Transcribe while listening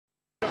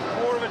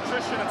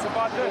position. It's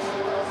about this.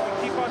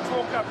 We keep our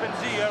talk up in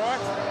Z, all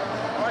right?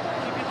 All right,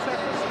 keep your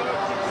tackle slow,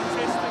 keep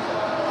contesting.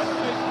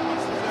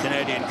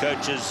 Canadian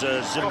coaches,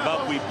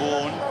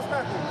 Zimbabwe-born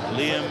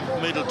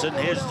Liam Middleton.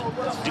 Here's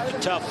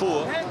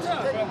Dikitafur.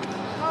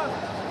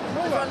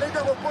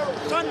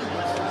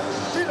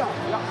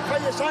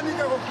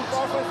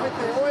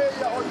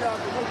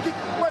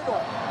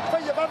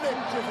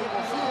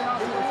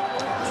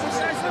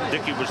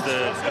 Dickie was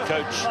the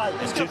coach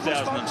in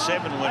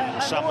 2007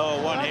 when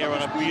Samoa won here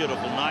on a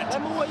beautiful night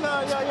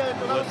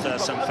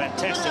with some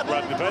fantastic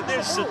rugby. But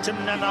there's Tim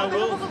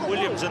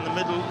Nanai-Williams in the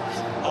middle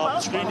of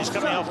the screen. He's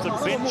coming off the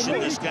bench in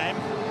this game.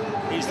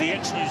 He's the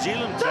ex-New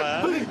Zealand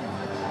player.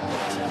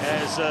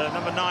 As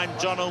number 9,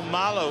 John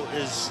O'Malo,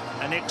 is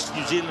an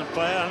ex-New Zealand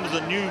player. Under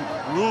the new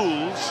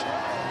rules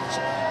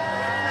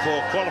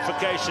for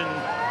qualification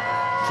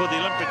for the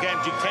Olympic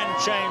Games, you can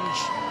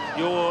change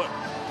your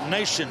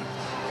nation.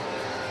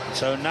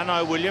 So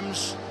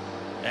Nanai-Williams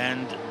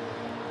and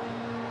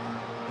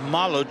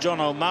John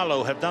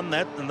O'Malo have done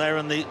that, and they're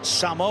in the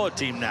Samoa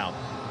team now.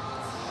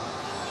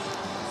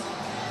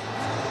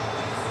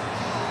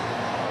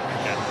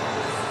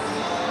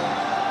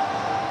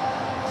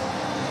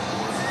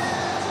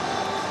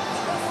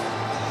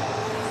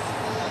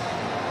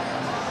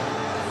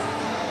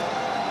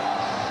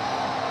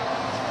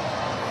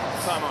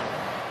 Come on.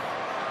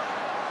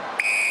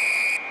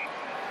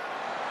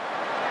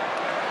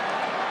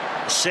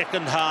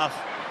 Second half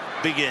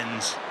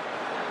begins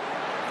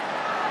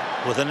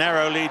with a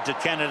narrow lead to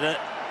Canada,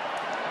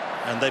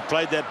 and they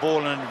played that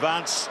ball in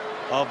advance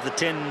of the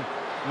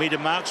 10-metre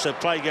mark, so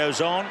play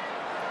goes on.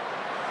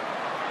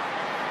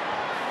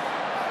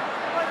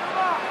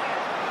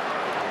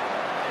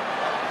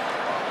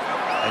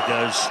 There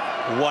goes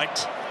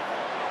White.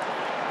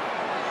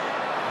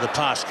 The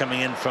pass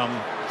coming in from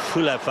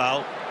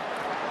Fulafau.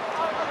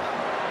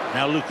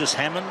 Now Lucas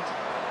Hammond.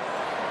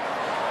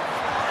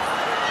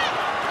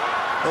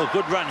 Oh,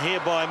 good run here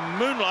by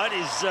Moonlight.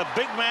 He's a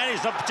big man.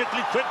 He's not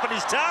particularly quick, but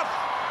he's tough.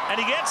 And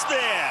he gets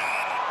there.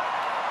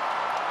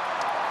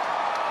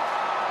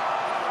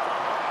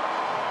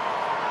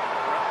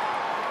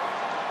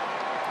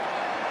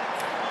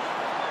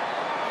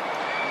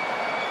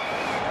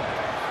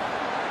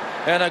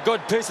 And a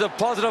good piece of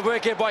positive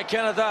work here by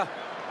Canada.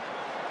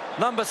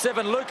 Number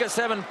 7, Lucas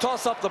Hammond,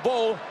 toss up the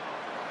ball.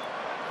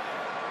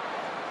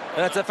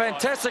 And it's a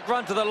fantastic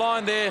run to the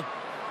line there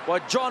by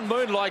John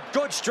Moonlight.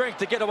 Good strength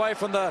to get away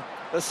from the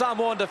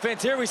Samoan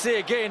defence. Here we see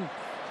again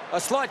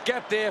a slight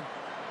gap there.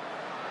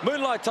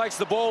 Moonlight takes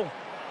the ball.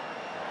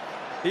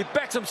 He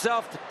backs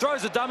himself,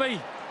 throws a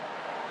dummy,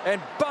 and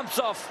bumps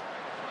off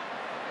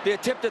the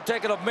attempted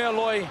tackle of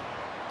Meoloi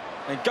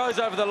and goes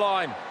over the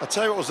line. I'll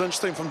tell you what was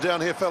interesting from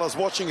down here, fellas,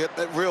 watching it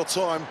at real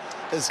time,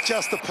 is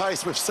just the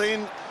pace. We've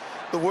seen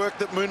the work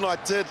that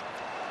Moonlight did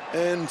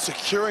in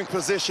securing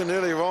possession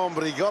earlier on,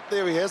 but he got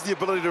there. He has the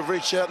ability to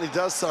reach out, and he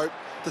does so.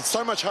 Did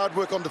so much hard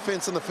work on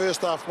defence in the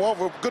first half.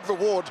 Well, good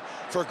reward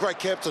for a great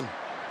captain.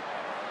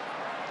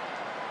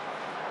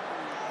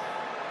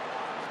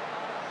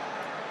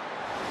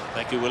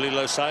 Thank you, Willie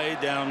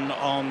Losai, down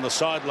on the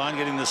sideline,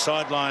 getting the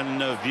sideline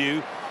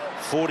view.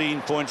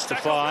 14 points to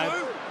 5.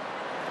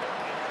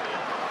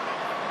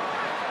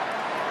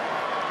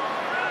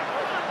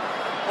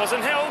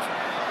 Wasn't held.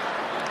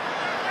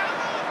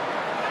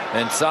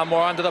 And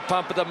Samoa under the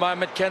pump at the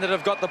moment. Canada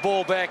have got the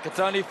ball back. It's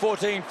only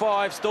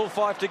 14-5, still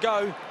 5 to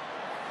go.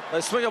 They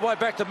swing away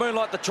back to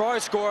Moonlight, the try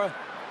scorer.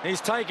 He's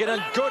taken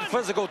in, good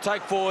physical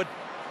take forward.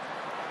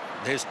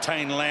 There's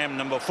Tane Lamb,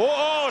 number 4.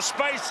 Oh,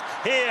 space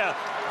here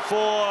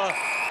for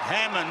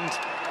Hammond.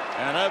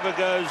 And over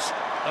goes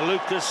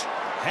Lucas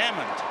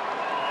Hammond.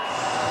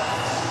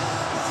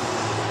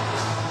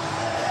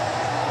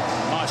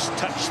 Nice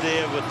touch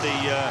there with the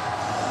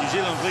New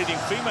Zealand's leading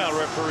female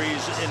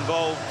referees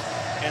involved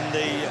in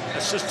the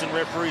assistant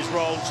referees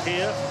roles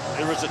here.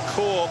 There is a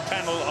core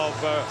panel of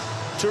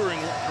touring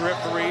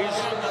referees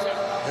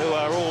who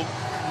are all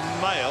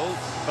male,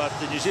 but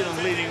the New Zealand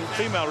leading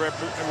female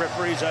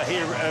referees are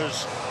here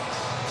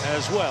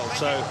as well.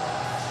 So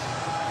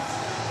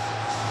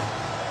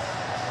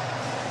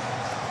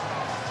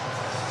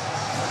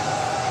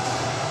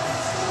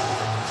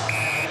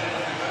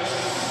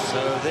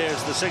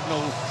there's the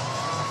signal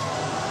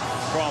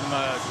from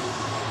the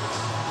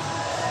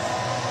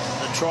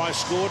try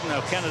scored.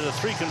 Now Canada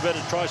 3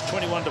 converted tries,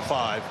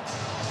 21-5.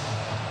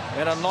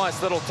 And a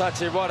nice little touch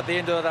here right at the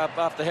end of it,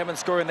 after Hammond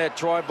scoring that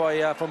try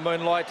from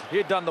Moonlight.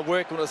 He'd done the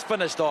work and it was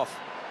finished off.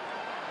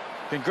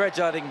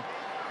 Congratulating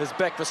his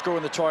back for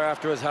scoring the try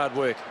after his hard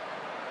work.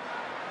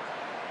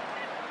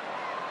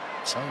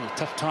 So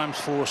tough times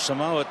for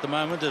Samoa at the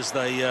moment as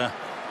they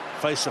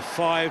face a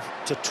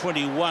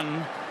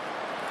 5-21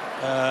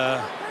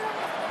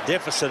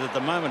 deficit at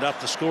the moment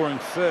after scoring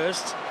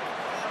first.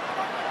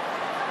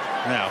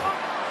 Now,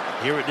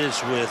 here it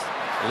is with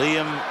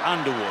Liam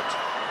Underwood.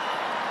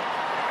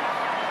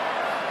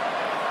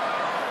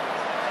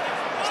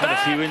 He's had a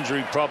few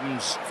injury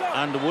problems,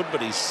 Underwood,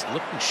 but he's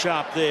looking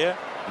sharp there.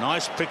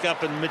 Nice pick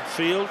up in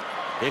midfield.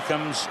 Here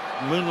comes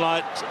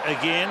Moonlight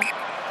again.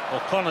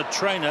 O'Connor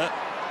trainer.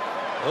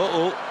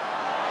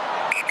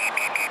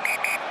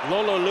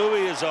 Lolo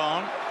Louis is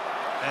on,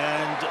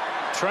 and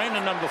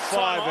trainer number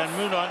 5 and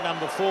Moonlight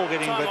number 4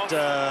 getting a bit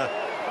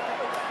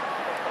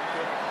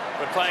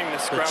we're playing the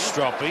scrum.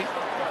 Stroppy.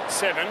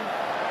 7.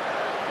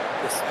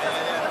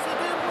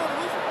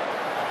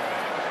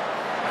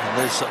 And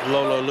there's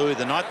Lolo Louis.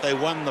 The night they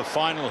won the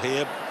final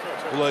here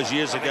all those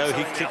years ago,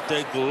 he kicked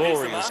a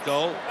glorious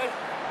goal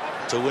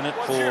to win it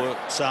for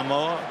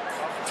Samoa.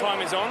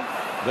 Time is on.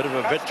 Bit of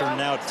a veteran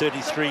now at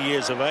 33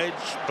 years of age.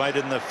 Played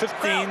in the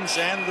 15s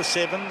and the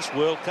 7s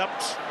World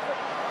Cups.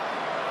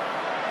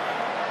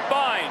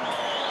 Fine.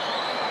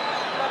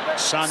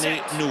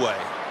 Sani Nue.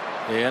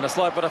 Yeah, and a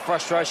slight bit of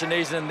frustration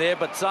easing in there,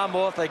 but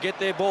Samoa, if they get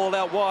their ball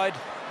out wide,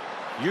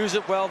 use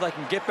it well, they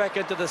can get back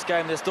into this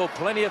game. There's still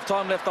plenty of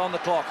time left on the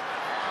clock.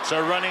 So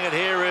running it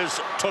here is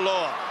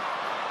Toloa.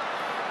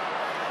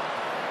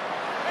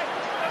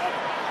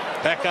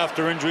 Back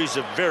after injuries,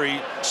 a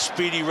very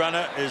speedy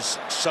runner is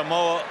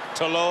Samoa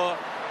Toloa.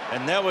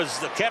 And that was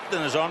the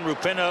captain is on,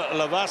 Rupena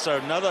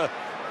Lavasa, another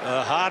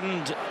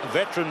hardened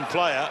veteran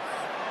player.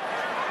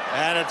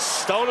 And it's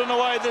stolen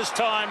away this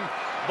time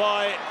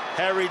by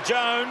Harry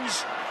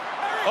Jones.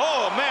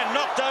 Oh, man,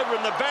 knocked over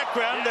in the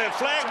background. The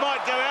flag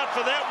might go out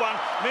for that one.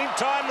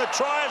 Meantime, the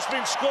try has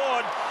been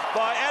scored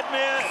by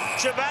Admir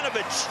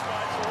Jovanovic.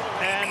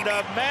 And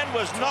man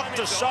was knocked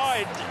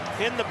aside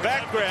in the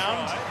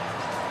background.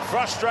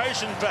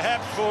 Frustration,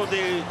 perhaps, for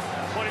the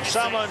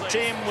Samoan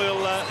team.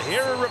 We'll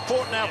hear a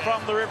report now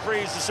from the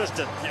referee's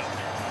assistant.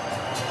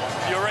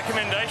 Your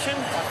recommendation?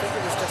 I think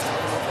it was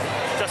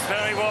just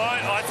very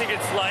wide. I think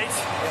it's late.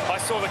 I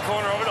saw the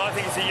corner of it. I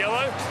think it's a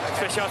yellow,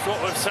 especially after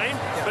what we've seen.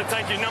 But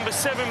thank you. Number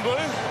 7 blue.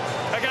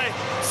 Okay,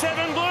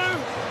 7 blue.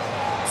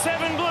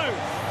 7 blue.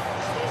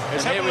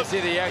 And here we see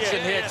the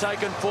action here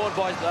taken forward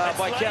by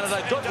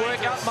Canada. Good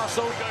work, out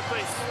muscle.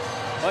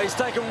 Oh, he's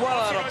taken well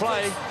out of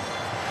play.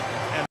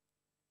 And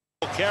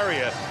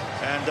carrier.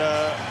 And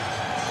the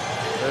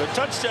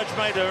touch judge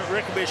made a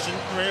recommendation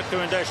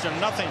of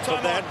nothing for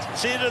that.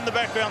 See it in the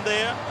background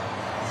there.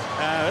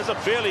 There's a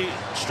fairly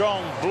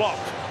strong block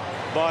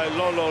by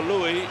Lolo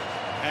Louis,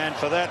 and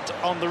for that,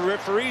 on the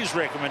referee's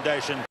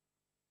recommendation,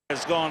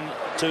 has gone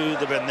to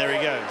the bin. There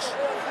he goes.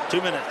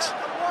 2 minutes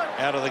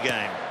out of the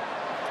game.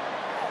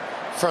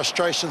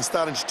 Frustration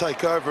starting to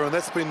take over, and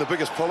that's been the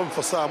biggest problem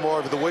for Samoa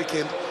over the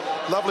weekend.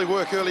 Lovely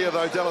work earlier,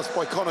 though, Dallas,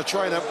 by Connor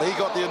Trainer. He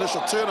got the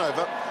initial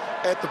turnover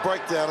at the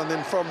breakdown, and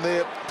then from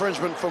there,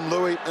 infringement from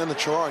Louis and the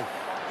try.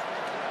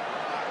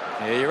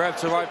 Yeah, you're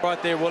absolutely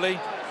right there, Willie.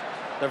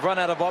 They've run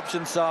out of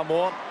options,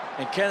 Samoa,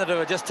 and Canada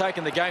are just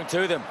taking the game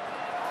to them.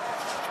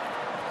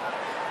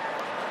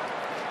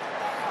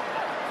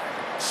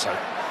 So,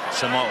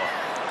 Samoa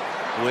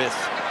with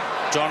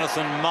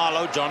Jonathan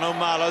Marlowe. John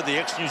O'Marlowe, the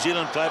ex-New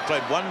Zealand player,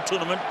 played one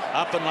tournament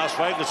up in Las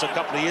Vegas a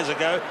couple of years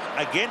ago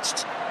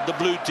against the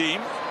blue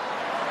team.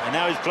 And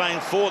now he's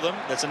playing for them.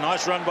 That's a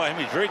nice run by him.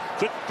 He's a very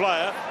quick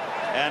player.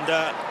 And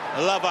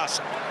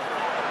Lavasa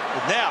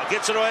now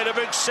gets it away to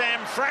big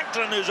Sam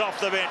Franklin, who's off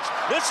the bench.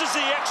 This is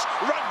the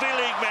ex-rugby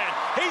league man.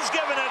 He's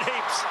given it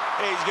heaps.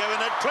 He's given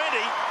it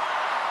plenty.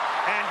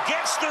 And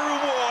gets the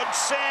reward,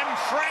 Sam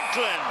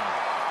Franklin.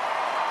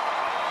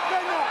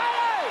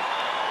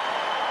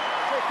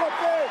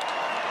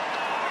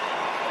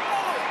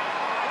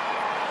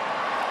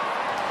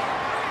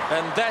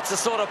 And that's the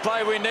sort of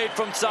play we need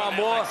from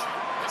Samoa.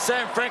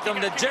 Sam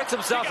Franklin injects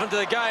himself into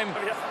the game,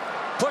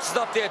 pushes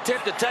up the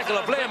attempted tackle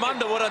of Liam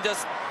Underwood and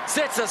just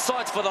sets his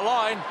sights for the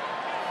line.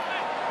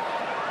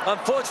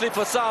 Unfortunately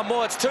for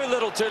Samoa, it's too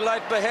little too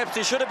late. Perhaps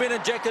he should have been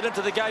injected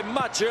into the game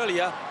much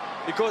earlier,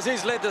 because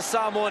he's led the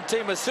Samoan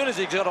team as soon as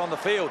he got on the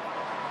field.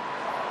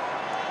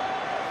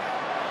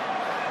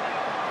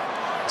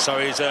 So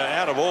he's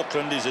out of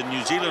Auckland. He's a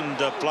New Zealand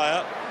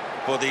player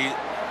for the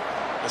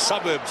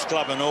Suburbs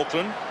club in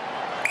Auckland.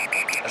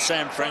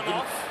 Sam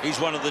Franklin, he's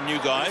one of the new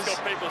guys. He's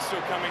got people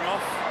still coming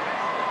off.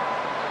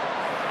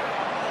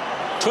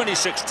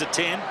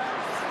 26-10.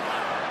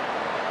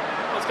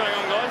 What's going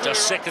on, guys?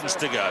 Just seconds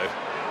to go.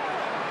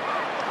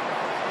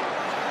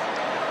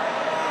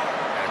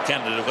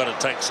 Canada have got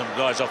to take some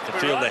guys off the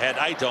field. They had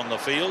 8 on the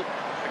field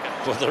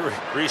for the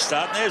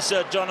restart. And there's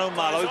John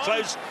O'Marlowe, who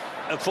plays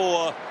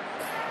for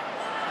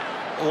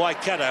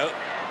Waikato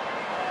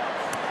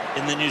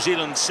in the New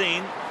Zealand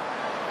scene.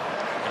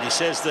 And he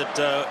says that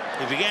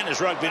he began his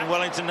rugby in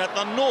Wellington at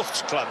the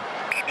Norths Club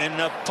in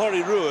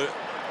Porirua,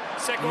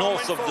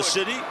 north of the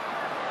city.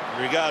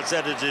 He regards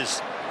that as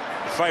his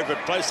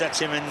favourite place. That's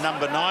him in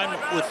number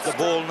 9 with the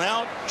ball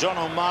now, John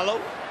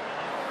O'Marlowe.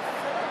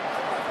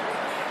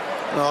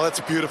 Oh, that's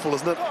beautiful,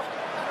 isn't it?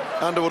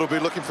 Underwood will be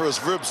looking for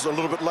his ribs a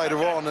little bit later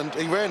on, and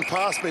he ran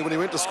past me when he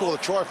went to score the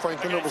try,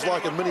 Franklin. It was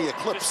like a mini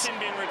eclipse.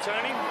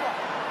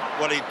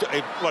 What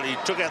he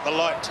took out the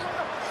light.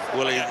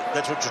 Willie,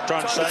 that's what you're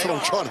trying to say? That's what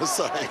I'm trying to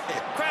say.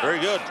 Very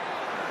good.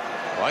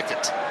 Like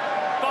it.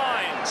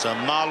 Fine. So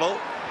Marlowe.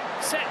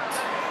 Set.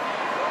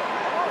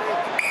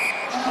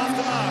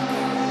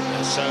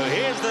 So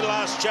here's the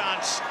last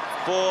chance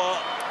for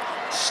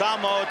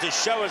Samoa to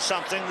show us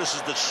something. This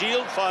is the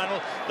Shield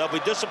final. They'll be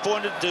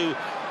disappointed to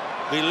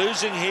be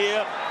losing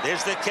here.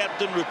 There's their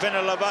captain,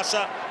 Rupena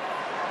Lavasa,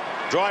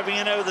 driving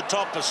in over the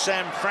top of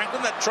Sam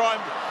Franklin. That try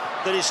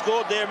that he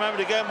scored there a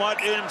moment ago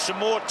might earn him some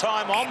more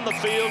time on the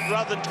field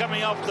rather than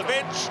coming off the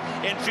bench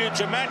in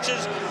future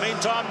matches.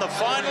 Meantime, the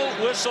final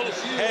whistle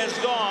has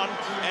gone,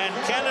 and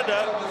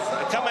Canada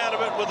come out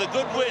of it with a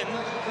good win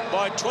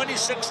by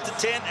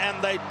 26-10,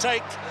 and they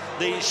take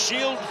the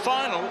Shield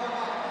final,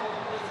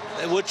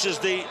 which is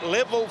the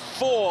level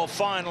 4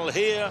 final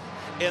here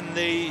in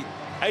the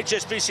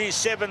HSBC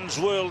Sevens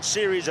World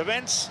Series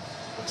events.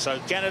 So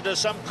Canada,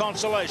 some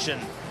consolation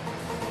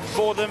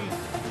for them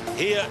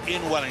here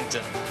in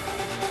Wellington.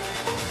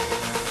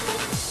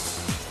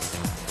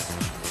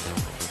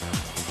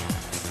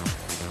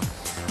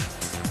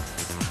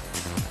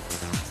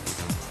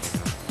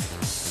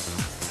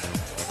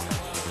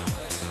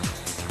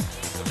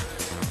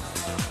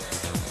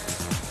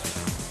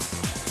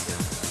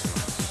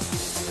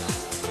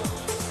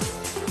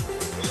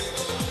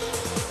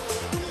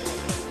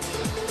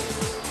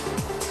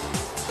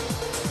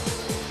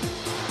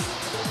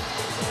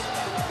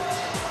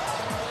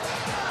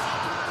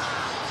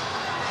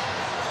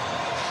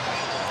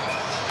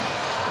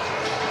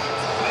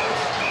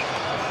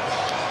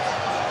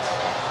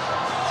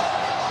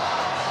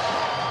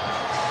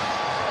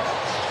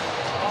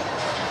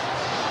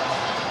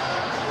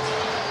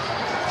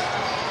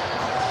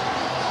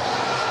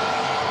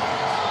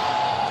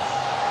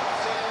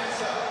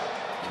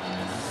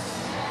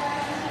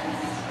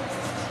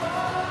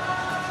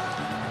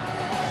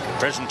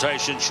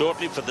 Presentation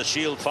shortly for the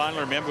Shield final.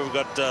 Remember, we've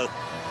got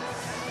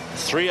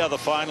 3 other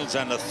finals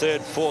and a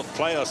 3rd, 4th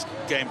playoff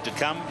game to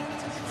come.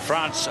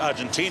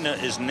 France-Argentina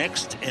is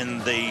next in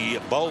the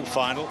bowl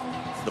final.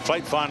 The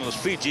plate final is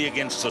Fiji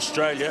against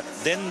Australia.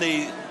 Then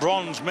the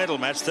bronze medal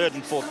match, 3rd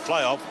and 4th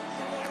playoff,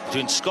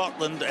 between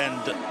Scotland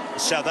and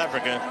South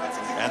Africa.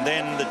 And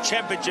then the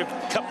Championship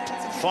Cup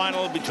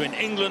final between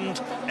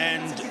England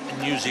and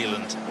New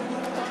Zealand.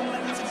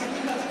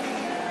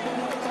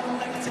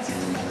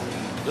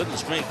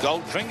 Goodness me,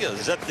 Goldfinger.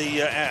 Is that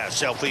the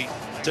selfie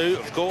too,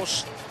 of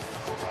course?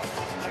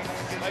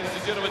 Ladies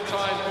and gentlemen,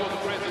 time for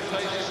the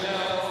presentation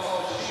now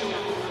of the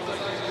Shield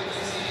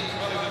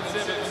Wellington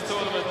Sevens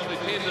tournament. The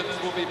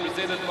pendants will be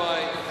presented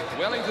by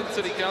Wellington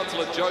City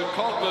Councillor Joe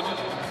Conklin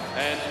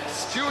and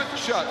Stuart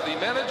Shutt, the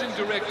Managing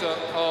Director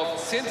of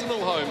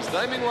Sentinel Homes,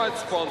 naming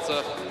rights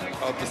sponsor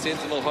of the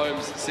Sentinel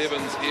Homes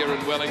Sevens here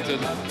in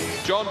Wellington.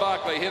 John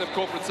Barclay, Head of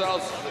Corporate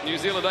Sales, New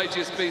Zealand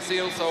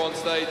HSBC, also on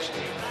stage.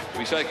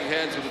 We'll be shaking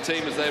hands with the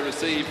team as they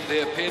receive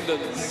their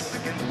pendants.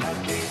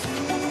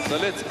 So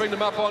let's bring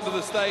them up onto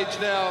the stage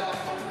now.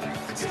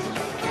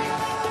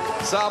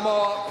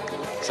 Samoa.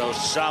 So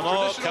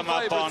Samoa come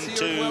up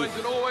onto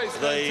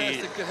the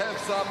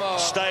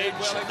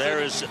stage.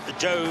 There is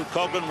Joe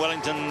Coghlan,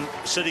 Wellington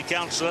City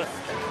Councillor,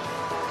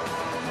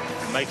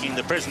 making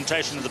the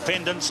presentation of the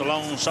pendants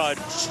alongside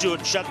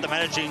Stuart Shutt, the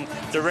Managing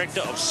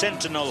Director of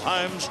Sentinel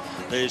Homes,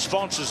 the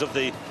sponsors of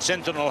the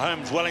Sentinel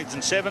Homes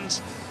Wellington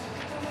Sevens.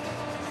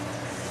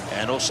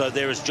 And also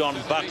there is John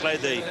Buckley,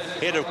 the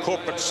Head of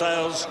Corporate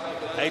Sales,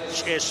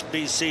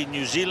 HSBC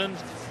New Zealand.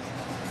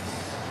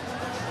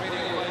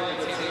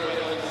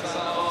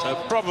 So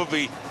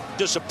probably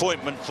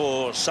disappointment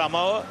for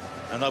Samoa,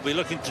 and they'll be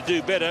looking to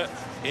do better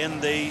in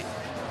the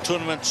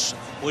tournaments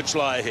which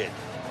lie ahead.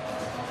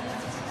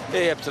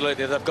 Yeah,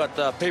 absolutely. They've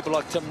got people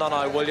like Tim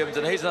Nanai-Williams,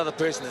 and he's another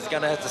person that's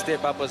going to have to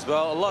step up as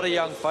well. A lot of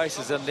young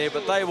faces in there,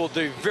 but they will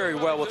do very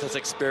well with this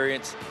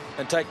experience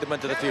and take them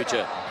into the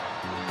future.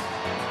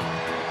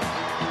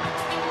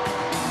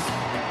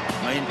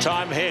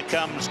 Meantime, here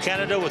comes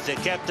Canada with their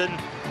captain,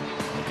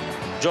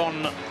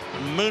 John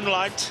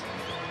Moonlight,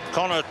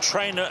 Connor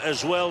Trainer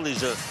as well.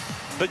 These are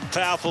big,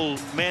 powerful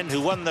men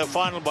who won their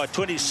final by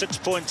 26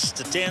 points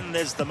to 10.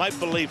 There's the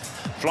Maple Leaf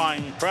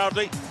flying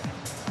proudly.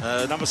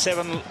 Number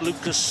 7,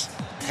 Lucas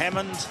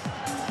Hammond.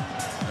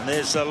 And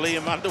there's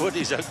Liam Underwood.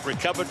 He's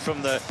recovered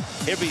from the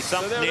heavy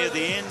thump near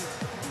the end.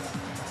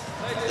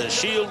 The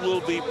shield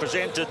will be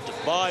presented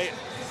by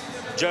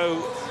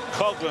Joe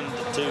Coghlan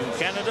to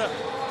Canada.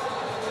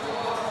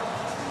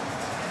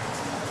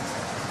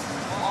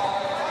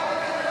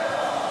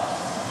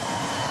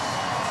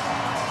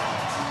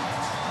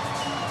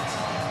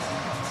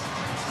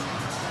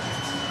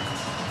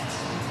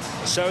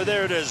 So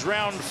there it is,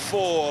 round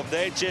 4 of the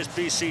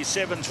HSBC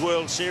Sevens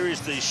World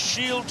Series. The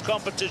Shield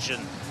competition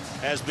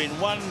has been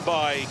won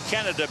by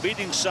Canada,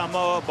 beating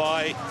Samoa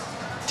by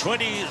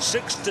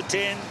 26 to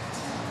 10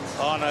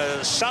 on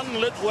a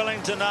sunlit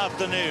Wellington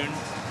afternoon.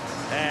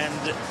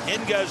 And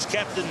in goes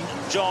Captain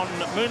John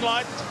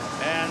Moonlight,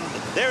 and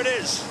there it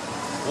is.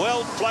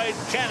 Well played,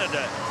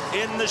 Canada,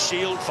 in the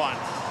Shield final.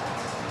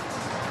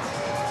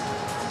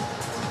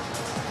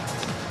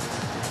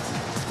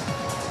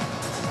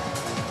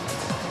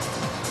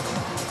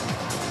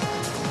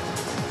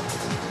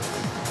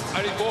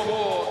 Only 4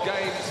 more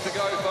games to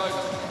go,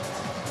 folks.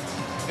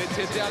 Let's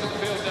head down to the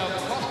field now. The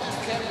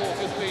costume catwalk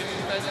has been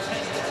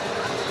fantastic.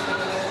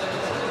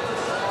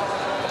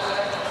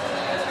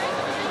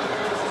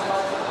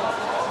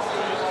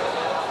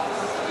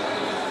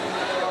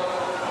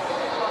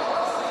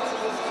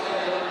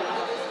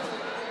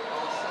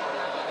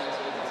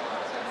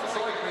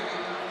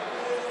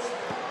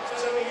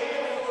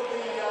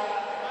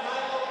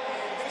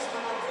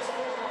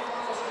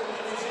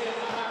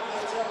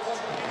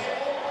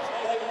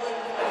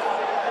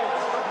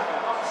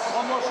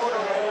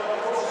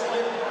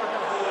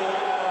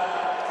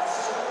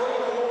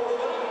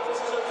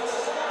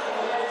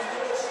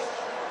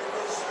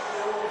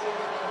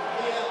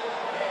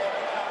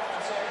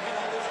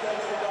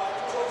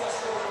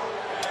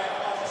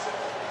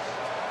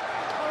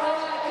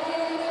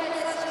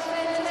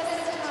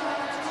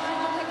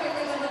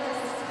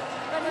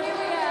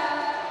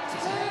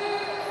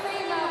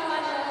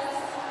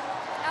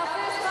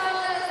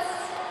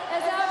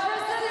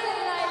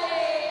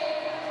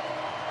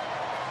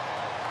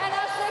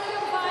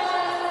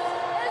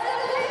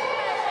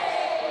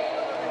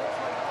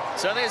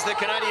 So there's the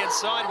Canadian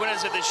side,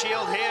 winners of the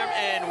Shield here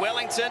in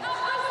Wellington.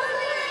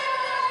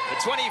 The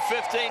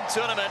 2015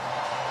 tournament,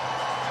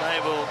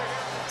 they will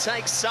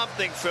take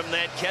something from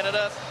that,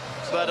 Canada,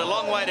 but a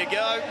long way to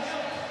go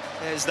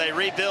as they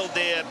rebuild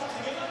their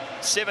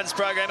sevens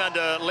program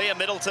under Leah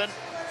Middleton.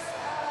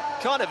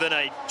 Kind of in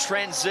a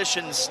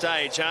transition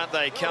stage, aren't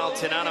they? Carl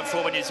Tenana,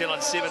 former New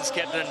Zealand sevens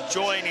captain,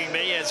 joining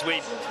me as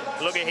we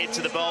look ahead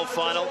to the bowl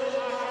final.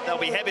 They'll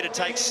be happy to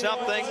take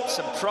something,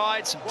 some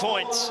pride, some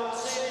points,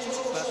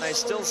 but they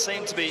still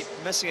seem to be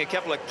missing a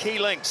couple of key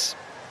links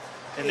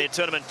in their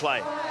tournament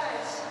play.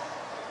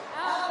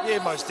 Yeah,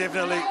 most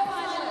definitely,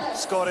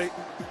 Scotty.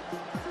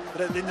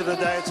 But at the end of the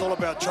day, it's all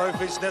about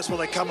trophies, and that's what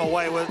they come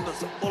away with.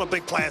 There's a lot of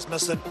big players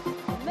missing.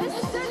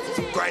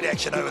 Great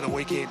action over the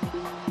weekend.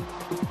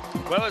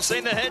 Well, we've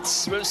seen the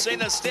hits, we've seen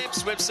the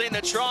steps, we've seen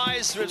the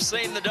tries, we've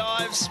seen the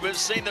dives, we've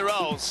seen the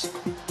rolls.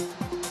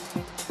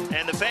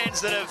 And the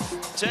fans that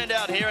have turned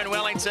out here in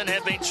Wellington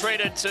have been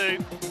treated to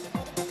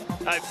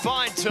a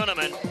fine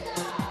tournament.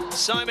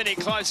 So many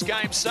close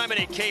games, so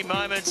many key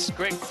moments.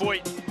 Greg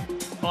Foyt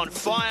on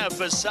fire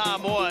for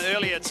Samoa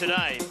earlier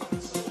today.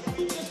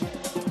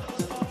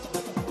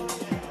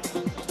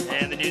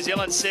 And the New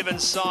Zealand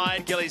sevens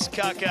side, Gillies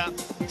Kaka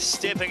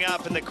stepping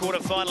up in the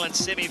quarterfinal and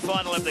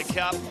semi-final of the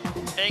Cup.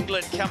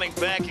 England coming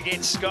back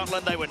against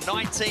Scotland. They were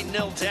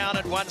 19-0 down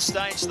at one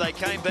stage. They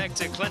came back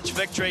to clinch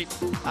victory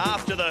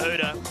after the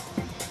hooter.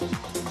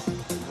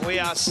 We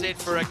are set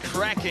for a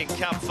cracking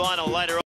Cup final later on.